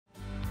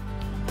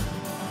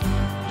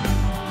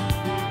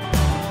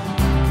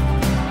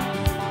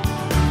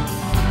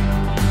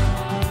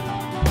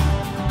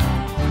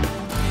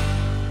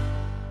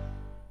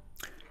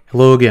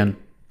Hello again.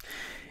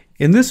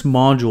 In this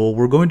module,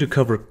 we're going to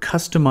cover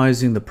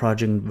customizing the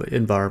project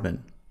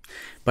environment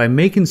by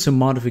making some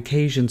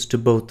modifications to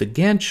both the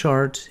Gantt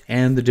chart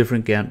and the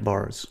different Gantt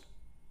bars.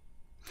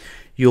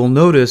 You'll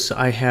notice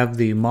I have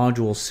the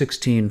module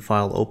 16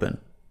 file open.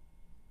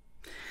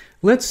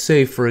 Let's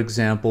say, for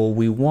example,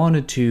 we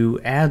wanted to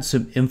add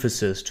some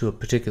emphasis to a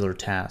particular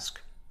task.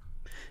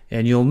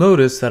 And you'll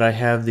notice that I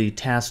have the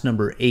task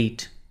number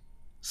 8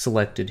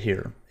 selected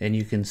here, and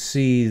you can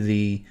see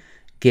the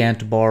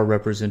Gantt bar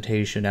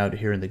representation out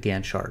here in the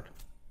Gantt chart.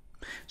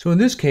 So in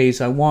this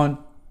case, I want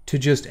to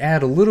just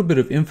add a little bit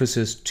of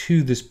emphasis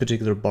to this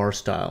particular bar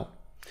style.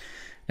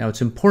 Now it's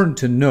important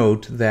to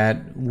note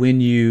that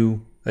when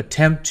you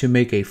attempt to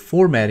make a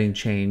formatting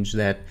change,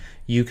 that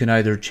you can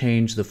either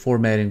change the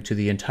formatting to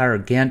the entire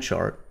Gantt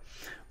chart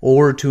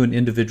or to an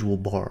individual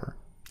bar.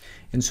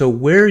 And so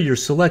where you're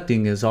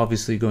selecting is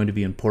obviously going to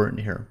be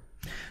important here.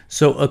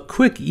 So a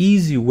quick,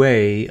 easy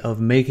way of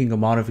making a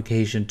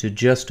modification to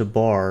just a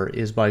bar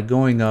is by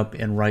going up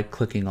and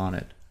right-clicking on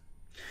it.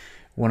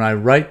 When I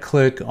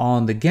right-click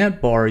on the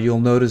Gantt bar, you'll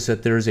notice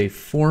that there's a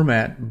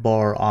Format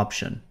Bar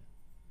option,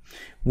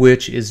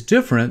 which is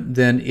different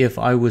than if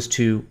I was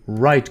to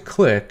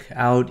right-click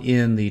out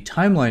in the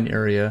timeline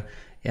area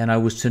and I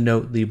was to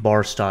note the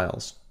bar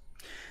styles.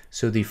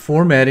 So the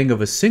formatting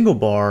of a single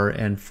bar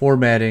and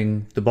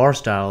formatting the bar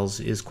styles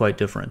is quite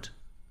different.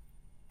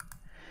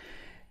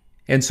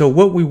 And so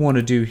what we want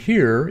to do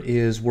here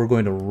is we're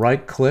going to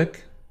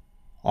right-click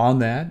on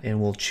that and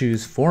we'll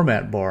choose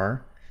Format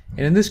Bar.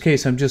 And in this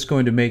case, I'm just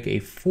going to make a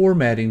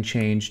formatting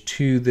change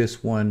to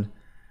this one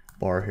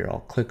bar here. I'll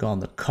click on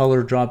the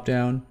color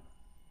drop-down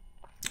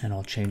and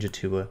I'll change it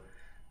to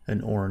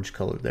an orange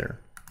color there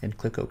and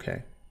click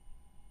OK.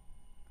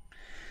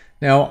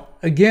 Now,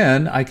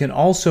 again, I can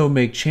also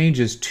make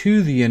changes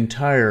to the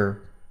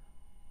entire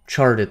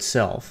chart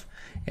itself.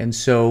 And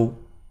so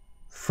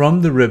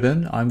from the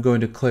ribbon, I'm going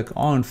to click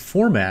on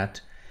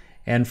Format,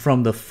 and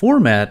from the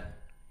Format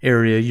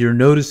area, you're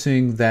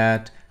noticing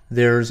that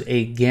there's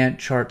a Gantt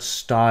Chart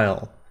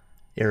Style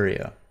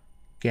area,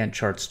 Gantt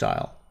Chart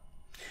Style.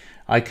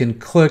 I can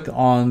click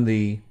on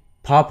the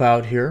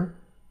pop-out here,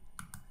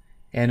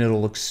 and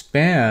it'll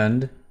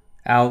expand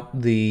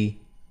out the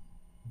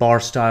Bar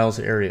Styles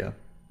area.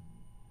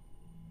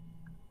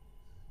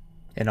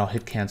 And I'll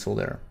hit Cancel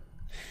there,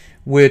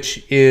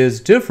 which is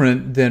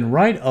different than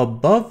right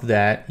above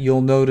that.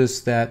 You'll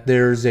notice that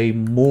there's a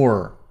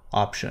More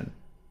option.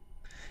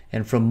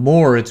 And from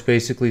More, it's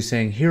basically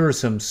saying here are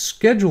some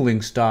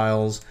scheduling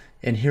styles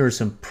and here are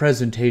some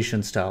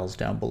presentation styles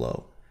down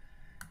below.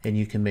 And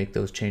you can make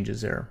those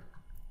changes there.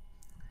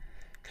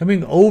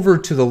 Coming over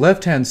to the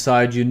left-hand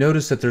side, you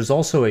notice that there's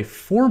also a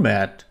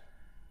Format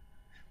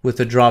with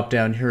a drop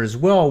down here as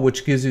well,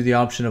 which gives you the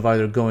option of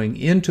either going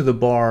into the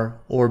bar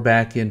or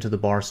back into the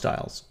bar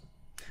styles.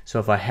 So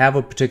if I have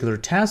a particular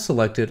task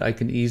selected, I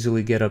can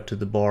easily get up to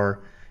the bar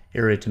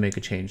area to make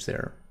a change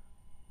there.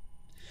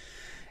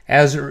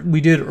 As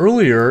we did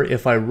earlier,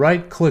 if I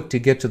right-click to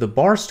get to the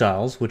bar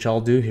styles, which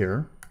I'll do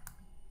here,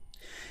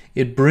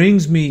 it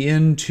brings me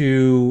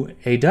into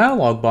a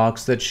dialog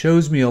box that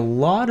shows me a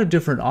lot of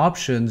different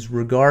options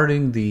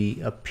regarding the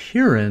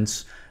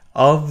appearance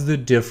of the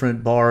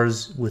different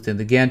bars within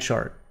the Gantt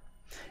chart.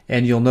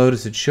 And you'll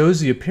notice it shows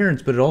the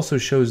appearance, but it also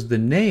shows the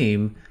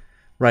name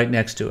right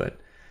next to it.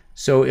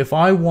 So if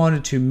I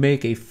wanted to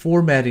make a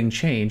formatting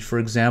change, for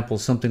example,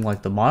 something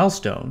like the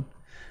milestone,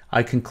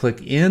 I can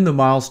click in the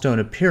milestone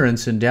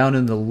appearance, and down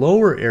in the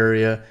lower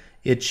area,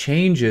 it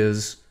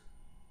changes,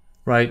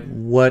 right,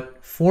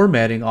 what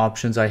formatting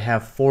options I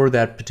have for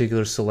that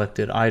particular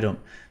selected item.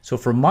 So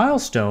for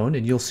milestone,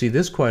 and you'll see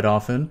this quite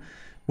often,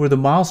 where the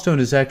milestone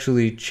is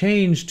actually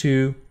changed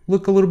to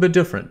look a little bit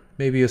different,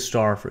 maybe a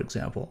star, for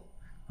example,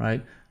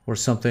 right, or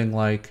something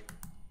like,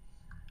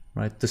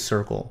 right, the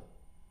circle.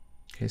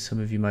 Okay,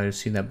 some of you might have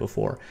seen that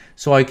before.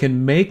 So I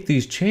can make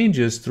these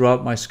changes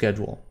throughout my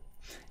schedule.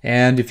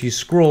 And if you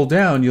scroll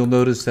down, you'll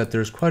notice that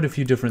there's quite a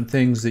few different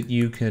things that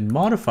you can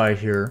modify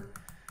here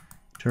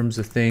in terms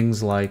of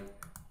things like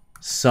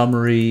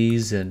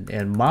summaries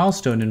and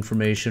milestone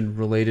information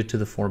related to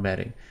the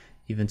formatting.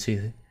 You even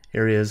see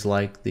areas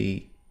like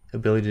the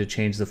ability to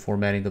change the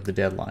formatting of the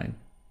deadline.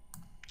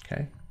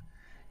 Okay,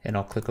 and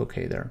I'll click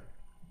OK there.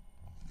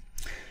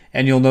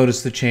 And you'll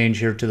notice the change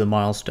here to the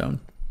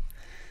milestone.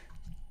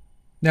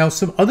 Now,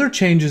 some other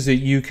changes that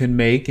you can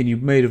make, and you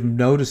may have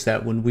noticed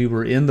that when we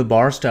were in the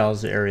bar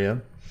styles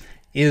area,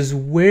 is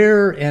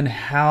where and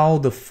how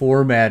the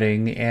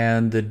formatting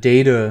and the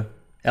data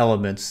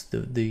elements,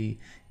 the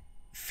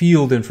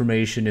field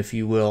information, if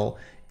you will,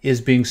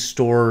 is being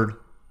stored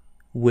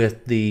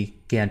with the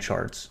Gantt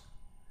charts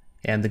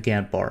and the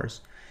Gantt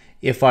bars.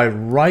 If I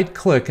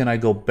right-click and I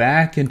go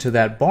back into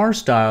that bar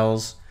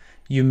styles,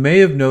 you may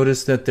have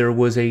noticed that there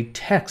was a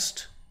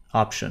text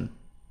option.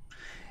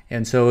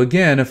 And so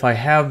again, if I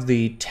have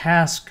the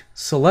task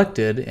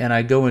selected and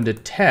I go into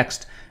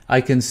text,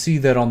 I can see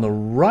that on the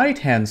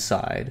right-hand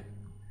side,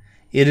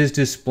 it is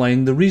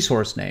displaying the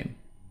resource name.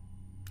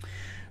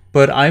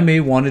 but I may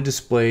want to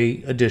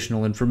display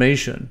additional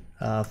information.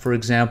 For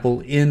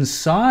example,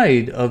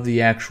 inside of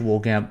the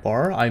actual Gantt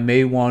bar, I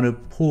may want to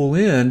pull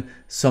in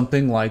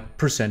something like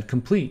 %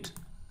 complete,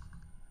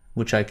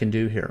 which I can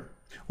do here.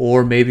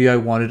 Or maybe I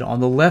want it on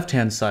the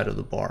left-hand side of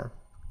the bar,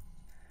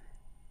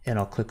 and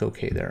I'll click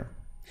OK there.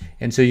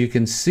 And so you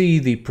can see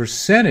the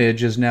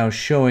percentage is now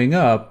showing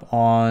up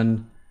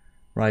on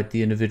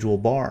the individual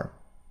bar.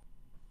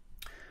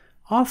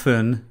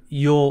 Often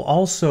you'll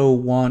also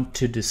want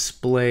to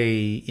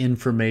display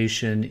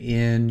information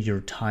in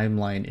your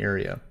timeline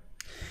area.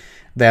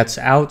 That's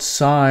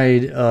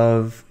outside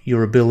of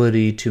your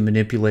ability to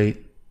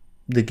manipulate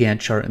the Gantt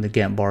chart and the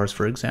Gantt bars,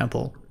 for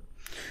example.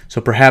 So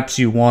perhaps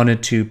you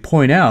wanted to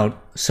point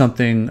out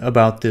something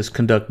about this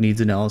conduct needs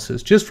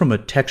analysis just from a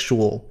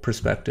textual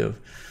perspective,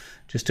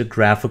 just a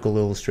graphical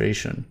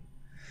illustration.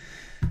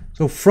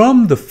 So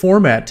from the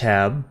Format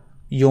tab,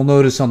 you'll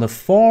notice on the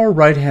far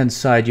right-hand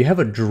side, you have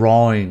a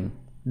drawing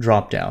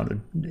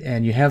drop-down,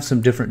 and you have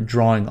some different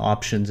drawing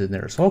options in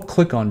there. So I'll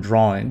click on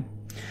drawing,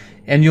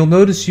 and you'll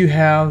notice you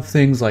have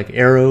things like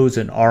arrows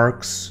and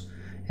arcs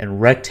and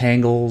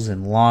rectangles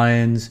and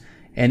lines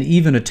and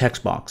even a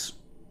text box.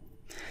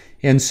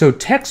 And so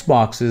text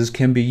boxes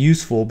can be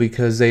useful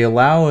because they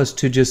allow us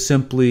to just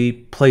simply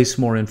place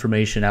more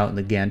information out in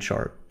the Gantt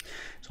chart.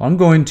 So I'm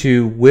going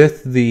to,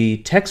 with the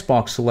text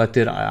box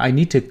selected, I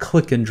need to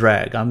click and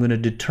drag. I'm going to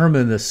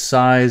determine the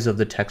size of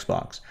the text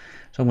box.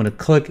 So I'm going to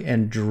click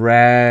and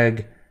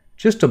drag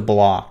just a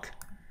block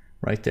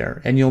right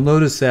there. And you'll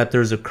notice that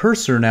there's a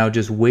cursor now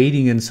just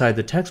waiting inside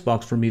the text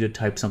box for me to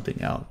type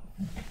something out.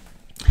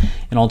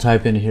 And I'll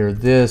type in here,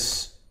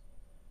 this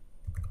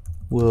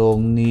will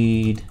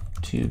need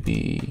to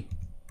be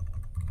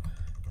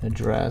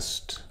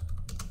addressed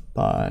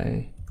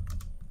by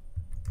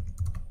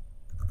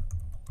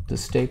the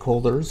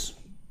stakeholders.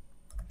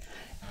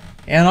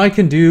 And I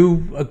can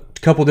do a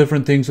couple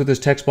different things with this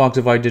text box.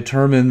 If I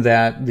determine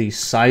that the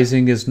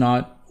sizing is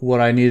not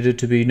what I needed it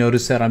to be,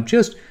 notice that I'm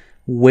just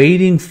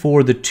waiting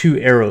for the two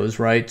arrows,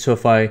 right? So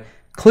if I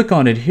click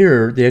on it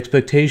here, the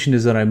expectation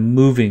is that I'm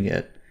moving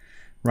it,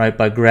 right,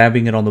 by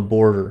grabbing it on the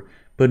border.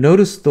 But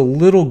notice the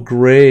little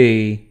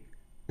gray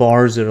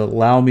bars that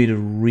allow me to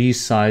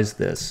resize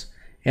this,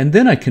 and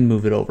then I can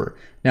move it over.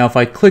 Now if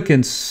I click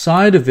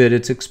inside of it,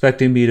 it's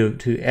expecting me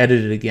to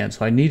edit it again.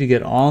 So I need to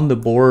get on the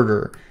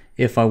border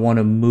if I want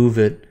to move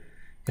it,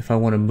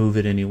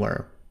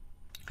 anywhere.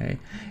 Okay.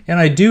 And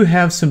I do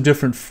have some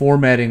different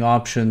formatting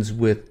options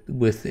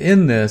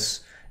within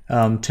this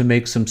to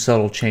make some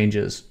subtle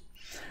changes.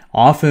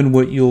 Often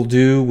what you'll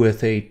do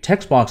with a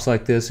text box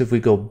like this, if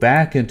we go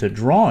back into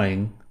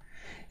drawing,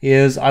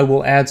 is I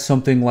will add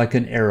something like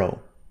an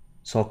arrow.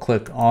 So I'll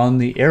click on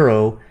the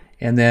arrow,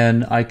 and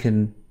then I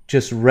can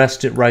just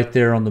rest it right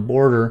there on the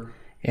border,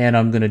 and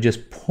I'm going to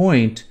just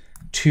point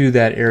to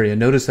that area.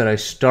 Notice that I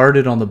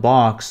started on the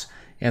box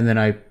and then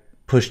I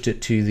pushed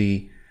it to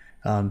the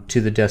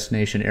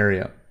destination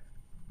area.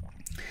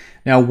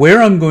 Now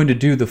where I'm going to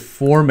do the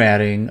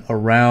formatting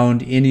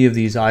around any of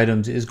these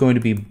items is going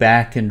to be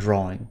back in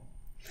drawing.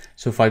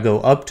 So if I go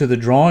up to the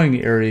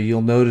drawing area,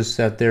 you'll notice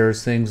that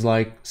there's things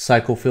like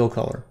cycle fill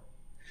color.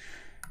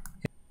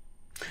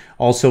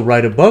 Also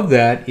right above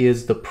that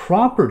is the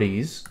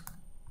properties,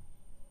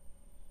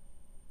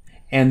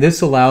 and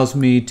this allows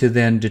me to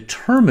then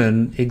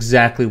determine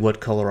exactly what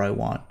color I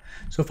want.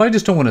 So if I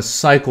just don't want to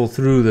cycle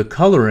through the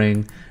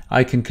coloring,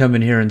 I can come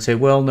in here and say,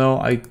 well, no,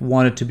 I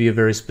want it to be a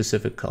very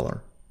specific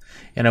color.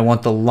 And I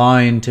want the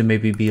line to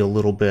maybe be a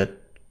little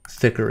bit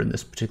thicker in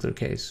this particular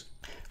case.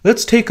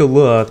 Let's take a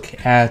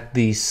look at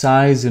the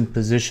size and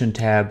position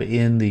tab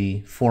in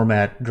the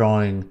Format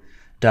Drawing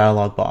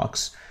dialog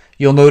box.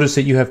 You'll notice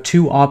that you have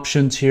two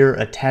options here,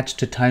 attached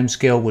to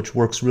timescale, which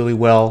works really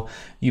well.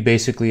 You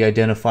basically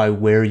identify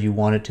where you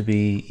want it to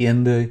be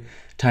in the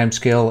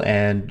timescale,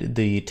 and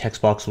the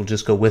text box will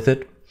just go with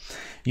it.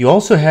 You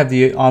also have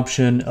the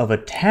option of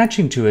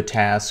attaching to a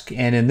task,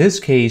 and in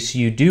this case,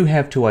 you do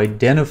have to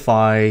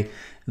identify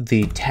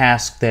the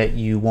task that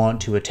you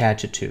want to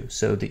attach it to.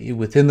 So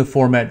within the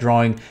format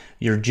drawing,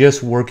 you're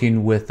just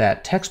working with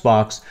that text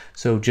box,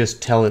 so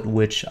just tell it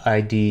which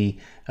ID,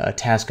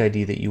 task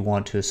ID that you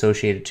want to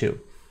associate it to.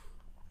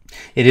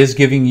 It is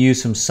giving you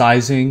some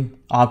sizing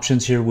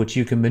options here which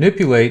you can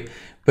manipulate,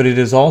 but it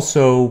is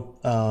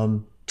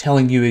also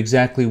telling you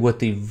exactly what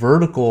the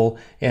vertical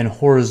and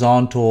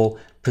horizontal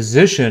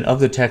position of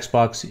the text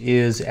box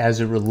is as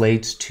it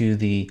relates to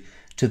the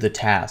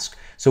task.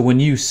 So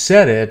when you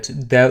set it,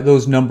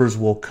 those numbers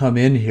will come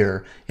in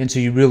here, and so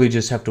you really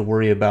just have to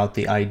worry about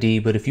the ID.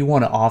 But if you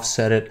want to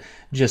offset it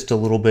just a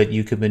little bit,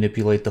 you can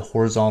manipulate the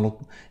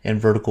horizontal and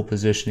vertical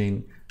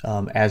positioning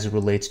as it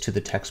relates to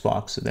the text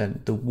box. And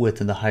then the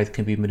width and the height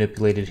can be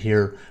manipulated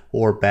here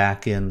or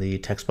back in the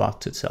text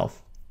box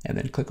itself, and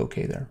then click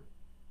OK there.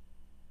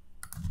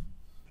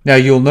 Now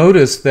you'll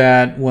notice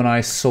that when I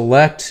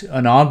select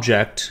an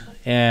object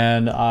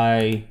and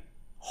I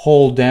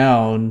hold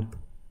down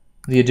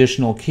the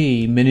additional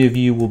key, many of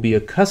you will be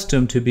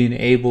accustomed to being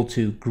able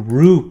to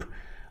group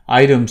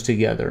items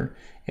together.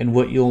 And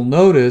what you'll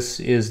notice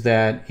is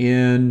that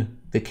in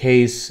the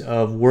case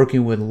of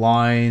working with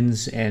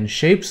lines and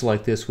shapes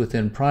like this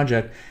within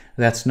project,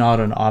 that's not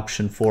an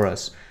option for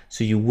us.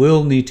 So you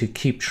will need to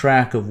keep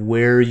track of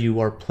where you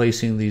are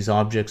placing these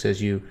objects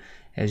as you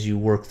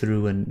work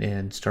through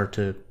and start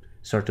to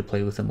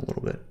play with them a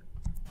little bit.